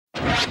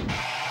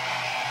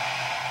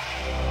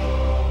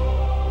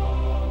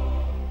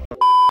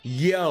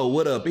Yo,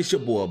 what up? It's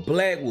your boy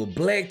Black with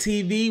Black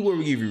TV, where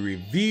we give you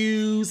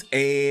reviews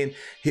and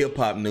hip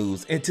hop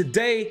news. And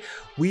today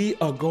we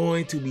are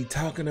going to be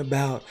talking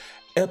about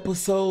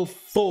episode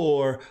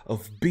 4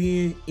 of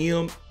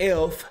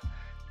BMF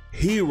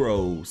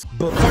Heroes.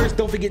 But first,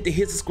 don't forget to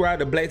hit subscribe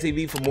to Black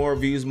TV for more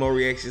reviews, more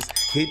reactions.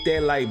 Hit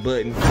that like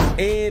button,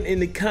 and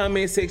in the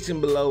comment section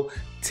below,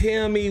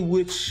 tell me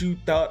what you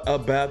thought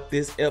about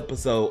this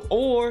episode,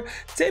 or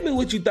tell me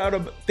what you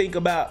think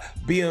about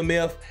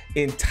BMF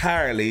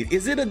entirely.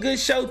 Is it a good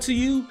show to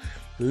you?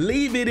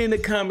 Leave it in the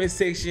comment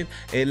section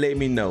and let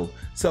me know.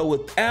 So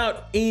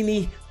without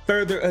any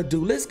further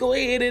ado, let's go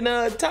ahead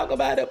and talk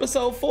about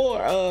episode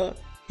 4,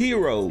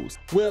 Heroes.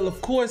 Well,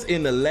 of course,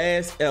 in the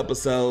last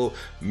episode,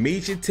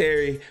 Meech and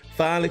Terry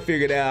finally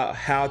figured out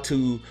how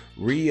to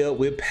re-up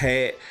with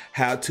Pat,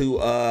 how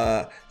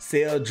to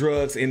sell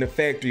drugs in the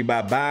factory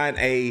by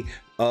buying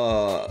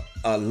a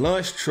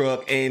lunch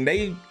truck, and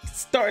they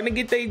starting to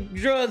get their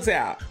drugs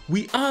out.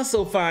 We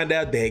also find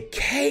out that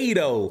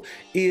Kato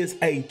is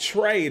a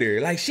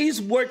traitor. Like,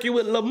 she's working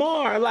with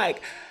Lamar.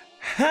 Like,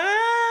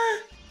 huh?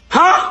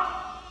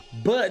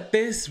 But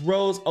this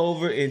rolls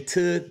over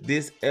into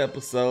this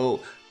episode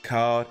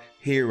called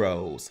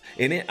Heroes,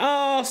 and it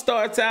all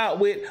starts out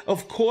with,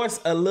 of course,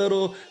 a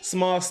little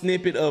small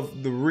snippet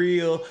of the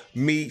real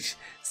Meech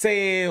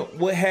saying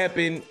what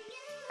happened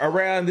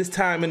around this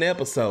time in the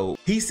episode.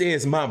 He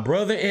says, "My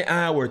brother and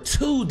I were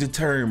too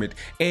determined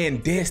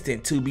and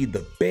destined to be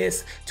the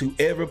best to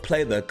ever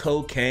play the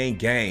cocaine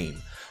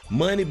game.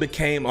 Money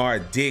became our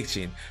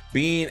addiction,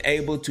 being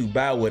able to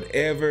buy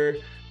whatever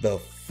the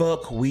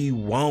fuck we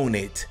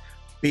wanted.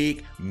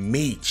 Big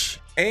Meech."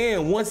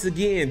 And once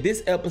again,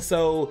 this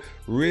episode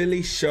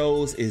really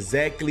shows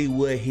exactly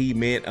what he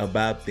meant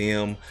about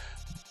them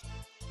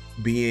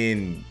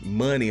being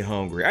money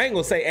hungry. I ain't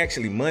gonna say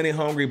actually money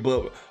hungry,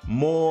 but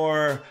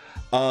more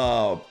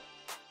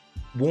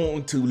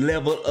wanting to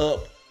level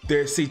up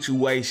their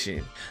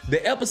situation.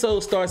 The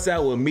episode starts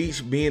out with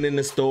Meech being in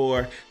the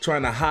store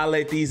trying to holler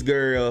at these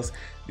girls,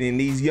 and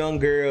these young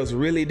girls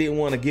really didn't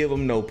want to give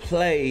him no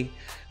play.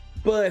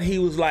 But he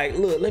was like,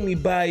 "Look, let me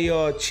buy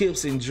y'all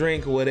chips and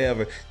drink or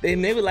whatever."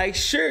 Then they were like,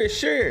 sure.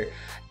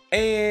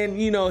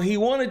 And, you know, he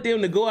wanted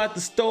them to go out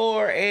the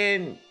store,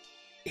 and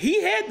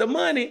he had the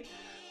money.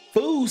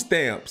 Food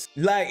stamps.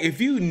 Like, if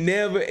you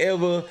never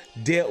ever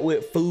dealt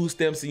with food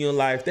stamps in your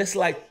life, that's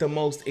like the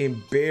most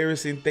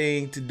embarrassing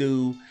thing to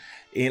do.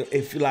 And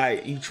if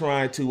like you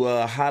trying to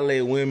holler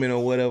at women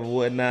or whatever,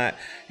 whatnot,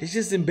 it's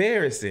just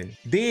embarrassing.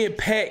 Then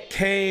Pat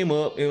came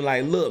up and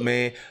like, "Look,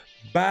 man,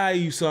 buy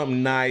you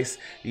something nice,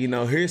 you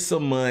know, here's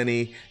some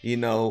money, you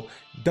know,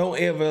 don't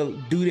ever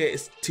do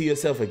that to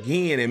yourself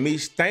again." And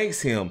Meech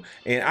thanks him,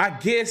 and I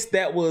guess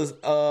that was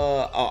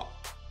a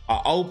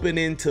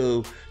opening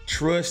to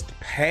trust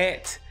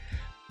Pat.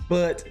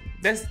 But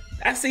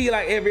I see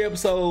like every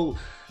episode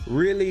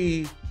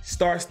really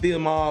starts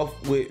them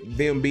off with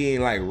them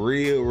being like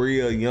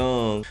real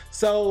young.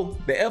 So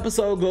the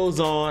episode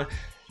goes on,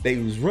 they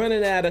was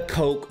running out of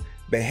coke,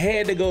 they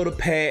had to go to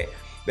Pat.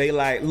 They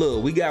like,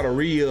 "Look, we gotta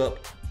re-up,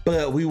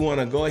 but we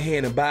wanna go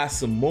ahead and buy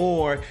some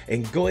more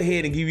and go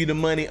ahead and give you the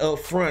money up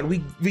front.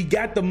 We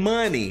got the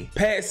money."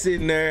 Pat's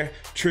sitting there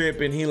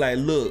tripping. He like,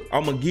 "Look,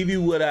 I'm gonna give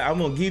you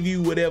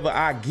whatever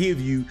I give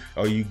you,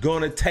 or you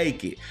gonna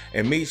take it."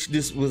 And Meech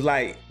just was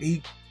like,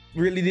 he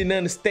really didn't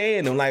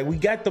understand him. Like, "We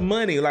got the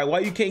money. Like,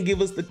 why you can't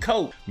give us the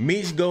coke?"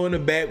 Meech go in the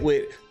back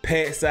with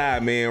Pat's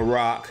side man,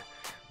 Rock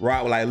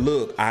was like,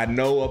 "Look, I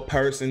know a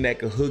person that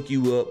can hook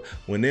you up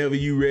whenever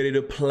you ready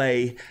to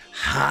play.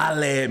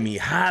 Holla at me.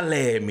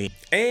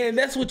 And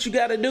that's what you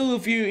gotta do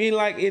if you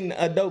in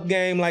a dope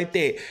game like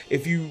that.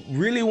 If you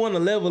really want to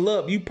level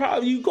up, you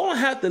gonna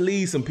have to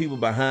leave some people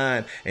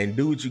behind and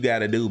do what you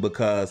gotta do,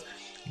 because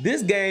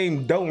this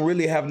game don't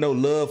really have no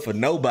love for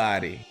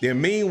nobody.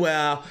 Then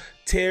meanwhile,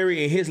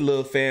 Terry and his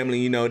little family,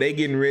 you know, they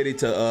getting ready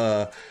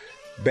to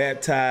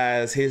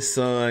baptize his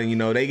son. You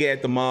know, they get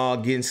at the mall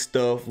getting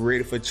stuff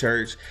ready for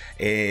church,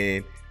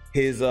 and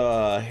his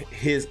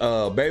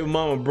baby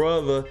mama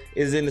brother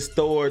is in the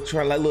store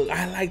trying like, "Look,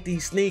 I like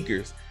these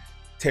sneakers."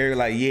 Terry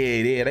like,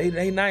 yeah,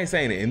 they nice,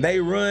 ain't it? And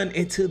they run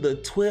into the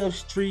 12th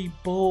Street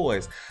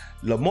Boys.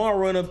 Lamar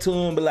run up to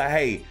him, be like,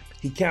 "Hey,"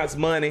 he counts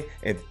money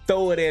and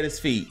throw it at his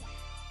feet.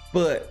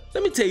 But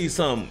let me tell you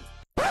something.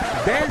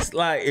 That's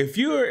like, if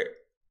you're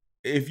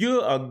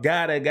a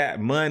guy that got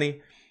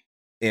money,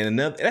 and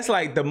that's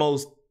like the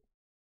most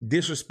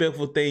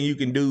disrespectful thing you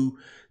can do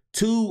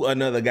to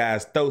another guy,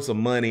 is throw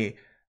some money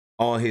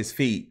on his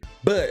feet.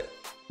 But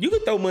you can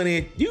throw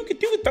money. You can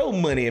throw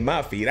money at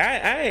my feet.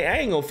 I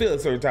ain't gonna feel a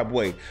certain type of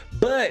way.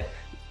 But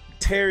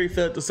Terry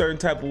felt a certain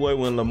type of way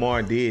when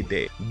Lamar did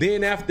that.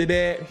 Then after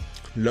that,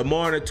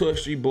 Lamar and the 12th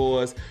Street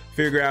Boys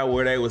figure out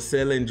where they were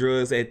selling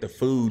drugs at the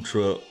food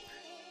truck.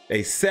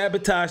 They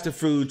sabotage the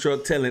food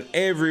truck, telling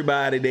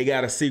everybody they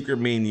got a secret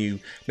menu.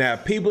 Now,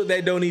 people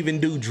that don't even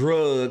do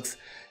drugs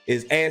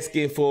is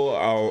asking for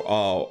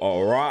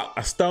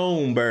a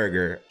stone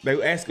burger. They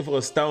were asking for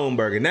a stone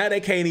burger. Now they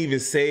can't even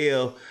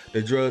sell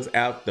the drugs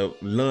out the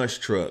lunch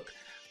truck.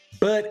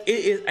 But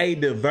it is a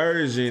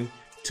diversion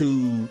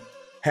to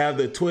have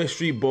the 12th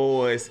Street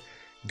Boys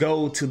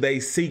go to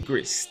their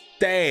secret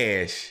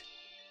stash.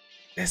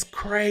 That's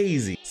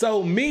crazy.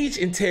 So Meech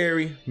and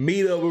Terry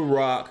meet up with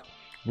Rock.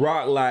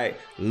 Rock like,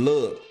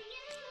 look,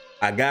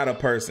 I got a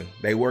person.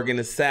 They work in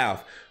the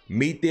South.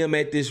 Meet them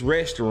at this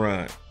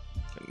restaurant.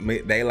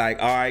 They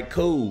like, all right,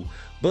 cool.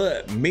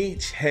 But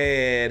Meech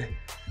had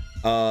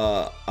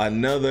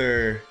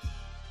another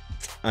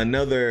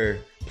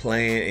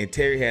plan, and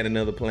Terry had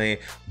another plan.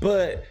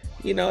 But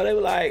you know, they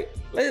were like,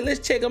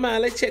 let's check them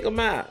out. Let's check them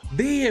out.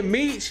 Then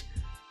Meech,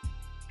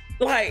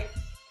 like,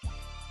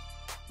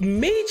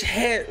 Meech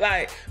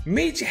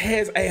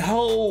has a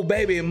whole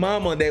baby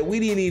mama that we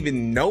didn't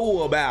even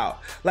know about.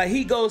 Like,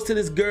 he goes to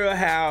this girl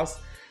house,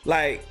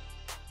 like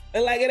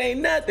it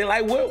ain't nothing.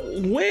 Like,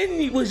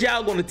 when was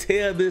y'all gonna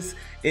tell this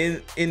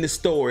in the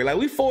story? Like,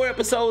 we 4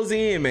 episodes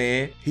in,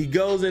 man. He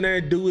goes in there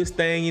and do his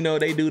thing. You know,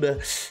 they do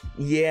the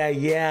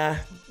yeah.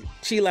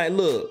 She like,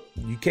 look,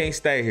 you can't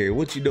stay here.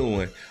 What you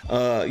doing?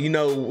 You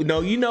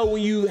know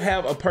when you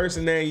have a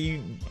person there,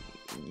 you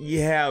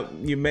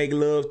make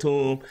love to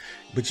them,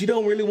 but you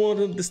don't really want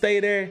them to stay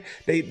there.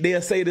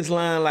 They'll say this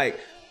line like,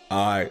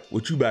 all right,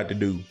 what you about to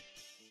do?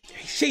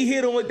 She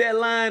hit him with that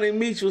line, and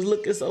Meech was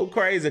looking so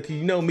crazy because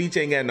you know Meech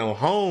ain't got no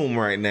home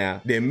right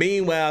now. Then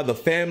meanwhile, the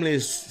family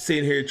is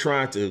sitting here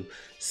trying to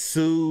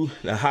sue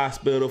the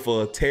hospital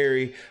for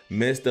Terry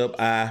messed up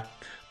eye.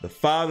 The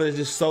father is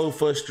just so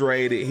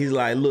frustrated. He's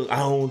like, look, I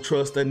don't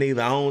trust her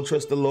neither. I don't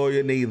trust the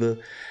lawyer neither.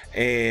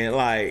 And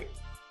like,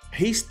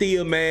 he's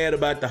still mad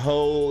about the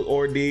whole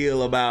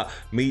ordeal about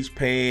Meech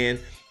paying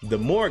the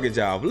mortgage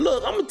off.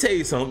 Look, I'm gonna tell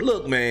you something.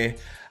 Look, man,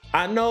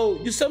 I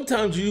know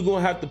sometimes you're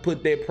gonna have to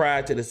put that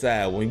pride to the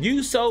side. When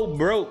you so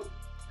broke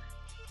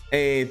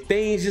and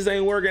things just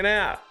ain't working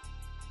out,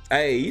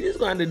 hey, you just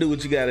gonna have to do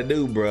what you gotta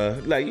do,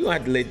 bruh. Like, you gonna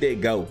have to let that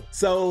go.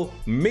 So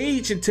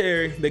Meech and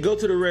Terry, they go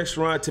to the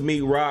restaurant to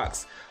meet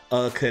Rock's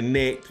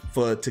connect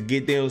to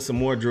get them some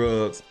more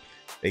drugs.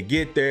 They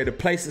get there, the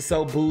place is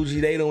so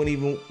bougie, they don't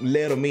even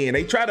let them in.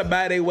 They try to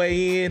buy their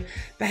way in,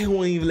 they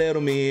won't even let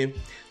them in.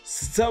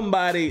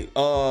 Somebody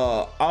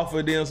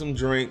offered them some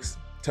drinks,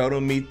 told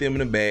them to meet them in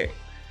the back.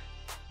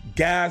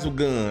 Guys with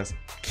guns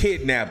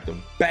kidnapped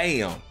them.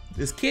 Bam,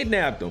 just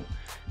kidnapped them.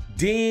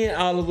 Then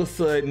all of a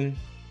sudden,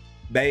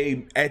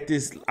 they at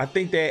this, I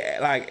think they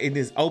like in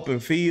this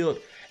open field,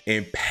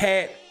 and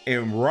Pat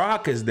and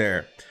Rock is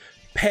there.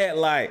 Pat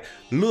like,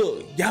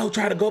 look, y'all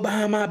try to go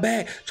behind my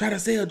back, try to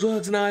sell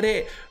drugs and all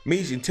that.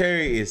 Meech and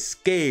Terry is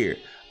scared.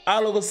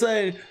 All of a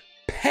sudden,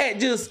 Pat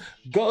just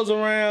goes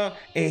around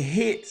and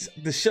hits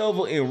the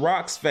shovel in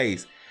Rock's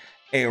face.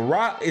 And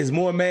Rock is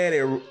more mad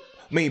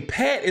at,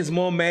 Pat is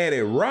more mad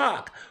at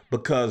Rock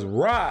because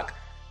Rock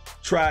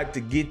tried to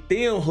get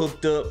them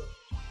hooked up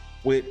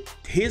with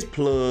his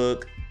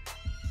plug,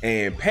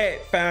 and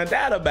Pat found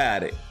out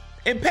about it.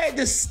 And Pat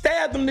just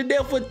stabbed him to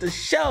death with the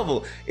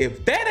shovel.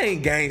 If that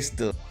ain't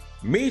gangster.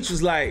 Meech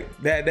was like,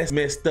 that's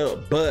messed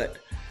up. But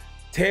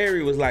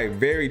Terry was like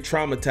very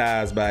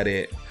traumatized by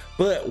that.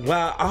 But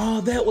while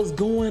all that was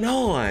going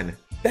on,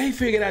 they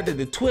figured out that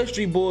the 12th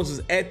Street Boys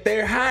was at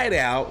their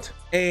hideout,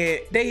 and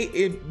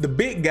the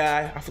big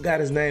guy, I forgot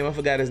his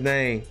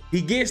name. He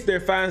gets there,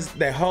 finds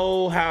that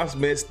whole house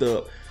messed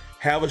up,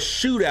 have a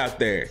shootout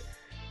there.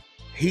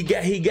 He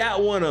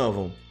got one of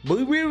them,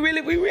 but we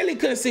really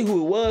couldn't see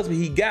who it was, but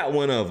he got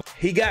one of them.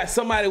 He got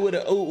somebody with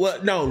a,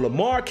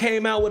 Lamar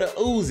came out with a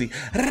Uzi.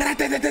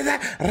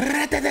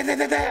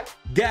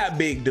 Got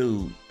big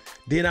dude.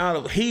 Then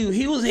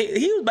he was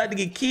about to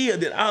get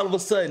killed. Then all of a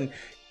sudden,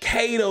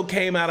 Kato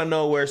came out of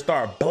nowhere,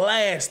 started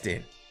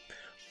blasting.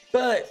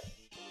 But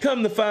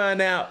come to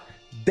find out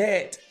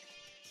that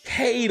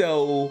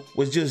Kato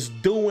was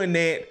just doing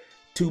that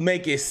to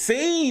make it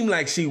seem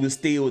like she was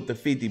still with the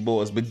 50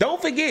 Boys. But don't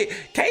forget,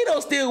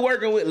 Kato's still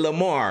working with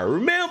Lamar.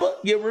 Remember?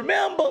 You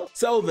remember?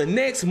 So the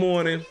next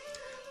morning,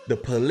 the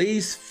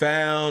police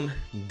found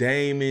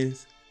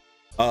Damon's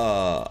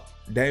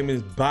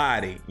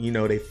body. You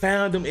know, they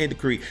found him in the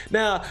creek.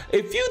 Now,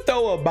 if you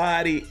throw a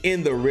body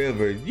in the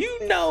river,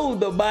 you know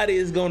the body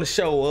is gonna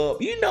show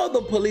up. You know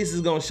the police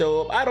is gonna show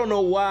up. I don't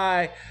know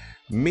why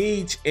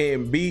Meech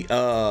and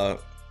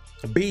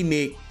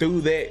B-Nick threw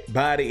that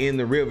body in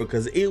the river,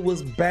 because it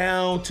was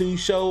bound to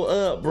show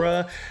up,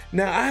 bruh.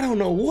 Now, I don't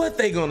know what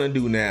they gonna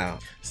do now.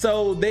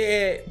 So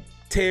they at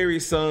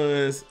Terry's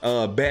son's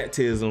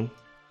baptism,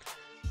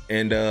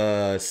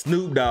 and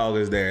Snoop Dogg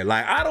is there.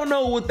 Like, I don't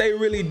know what they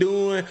really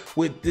doing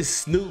with this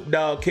Snoop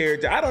Dogg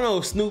character. I don't know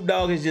if Snoop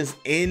Dogg is just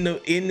in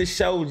the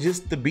show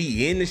just to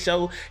be in the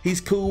show. He's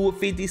cool with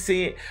 50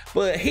 Cent,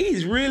 but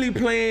he's really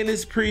playing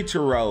this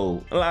preacher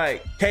role.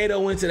 Like,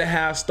 Kato went to the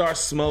house, starts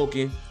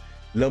smoking.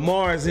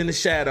 Lamar's in the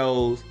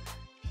shadows.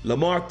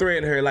 Lamar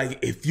threatened her like,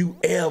 if you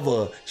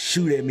ever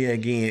shoot at me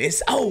again,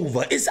 it's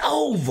over, it's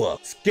over.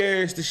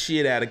 Scares the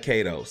shit out of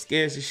Kato,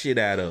 scares the shit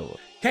out of her.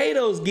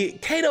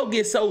 Kato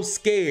gets so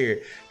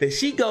scared that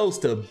she goes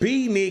to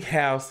B-Nick's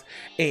house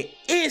and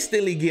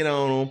instantly get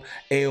on him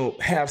and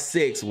have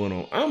sex with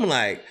him. I'm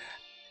like,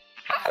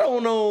 how I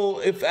don't know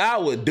if I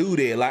would do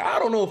that. Like, I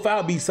don't know if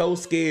I'll be so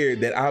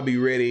scared that I'll be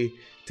ready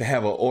to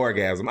have an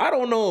orgasm. I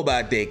don't know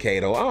about that,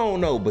 Kato. I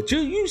don't know, but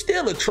you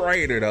still a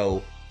traitor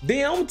though.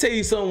 Then I'm gonna tell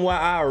you something why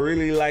I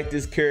really like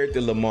this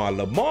character, Lamar.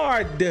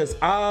 Lamar does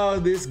all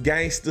this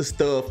gangster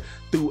stuff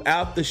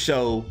throughout the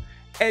show.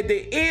 At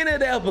the end of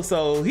the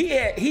episode, he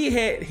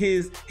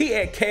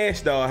had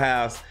Cash Doll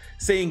House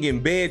singing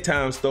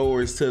bedtime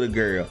stories to the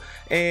girl,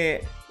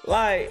 and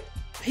like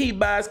he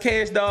buys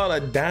Cash Doll a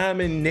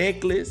diamond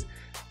necklace.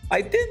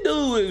 Like, this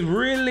dude is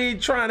really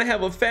trying to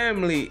have a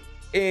family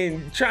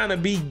and trying to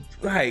be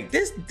like,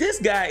 this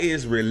guy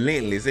is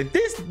relentless. If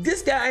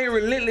this guy ain't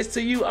relentless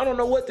to you, I don't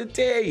know what to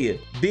tell you.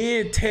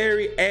 Then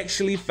Terry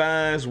actually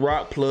finds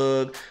Rock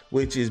Plug,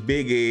 which is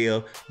Big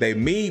L. They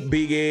meet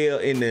Big L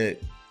in the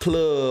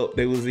club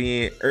they was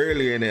in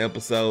earlier in the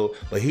episode,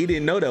 but he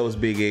didn't know that was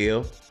Big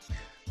L.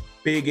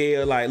 Big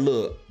L like,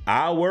 look,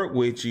 I'll work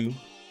with you,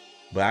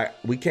 but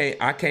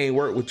I can't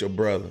work with your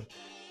brother.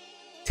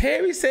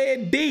 Terry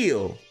said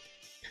deal.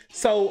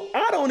 So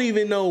I don't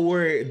even know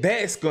where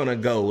that's gonna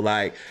go.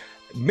 Like,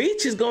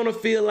 Meech is gonna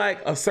feel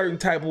like a certain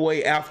type of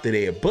way after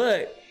that.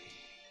 But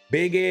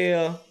Big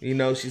L, you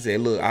know, she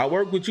said, look, I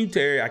work with you,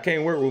 Terry. I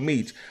can't work with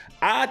Meech.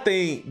 I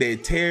think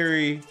that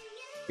Terry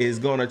is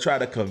gonna try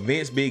to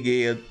convince Big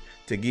L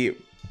to get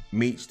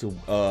Meech to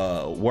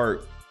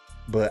work.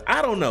 But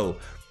I don't know.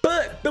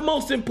 But the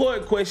most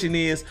important question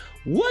is,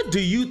 what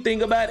do you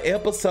think about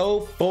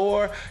episode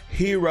 4,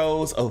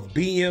 Heroes of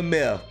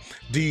BMF?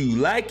 Do you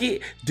like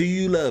it? Do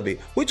you love it?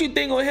 What you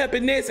think gonna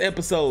happen next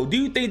episode? Do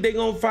you think they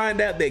gonna find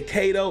out that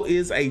Kato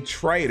is a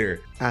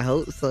traitor? I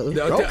hope so.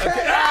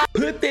 Okay.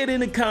 Put that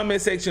in the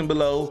comment section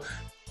below.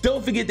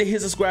 Don't forget to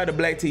hit subscribe to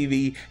Black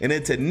TV. And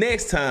until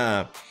next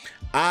time,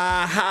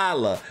 I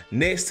holla.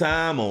 Next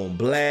time on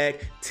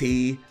Black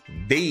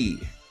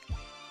TV.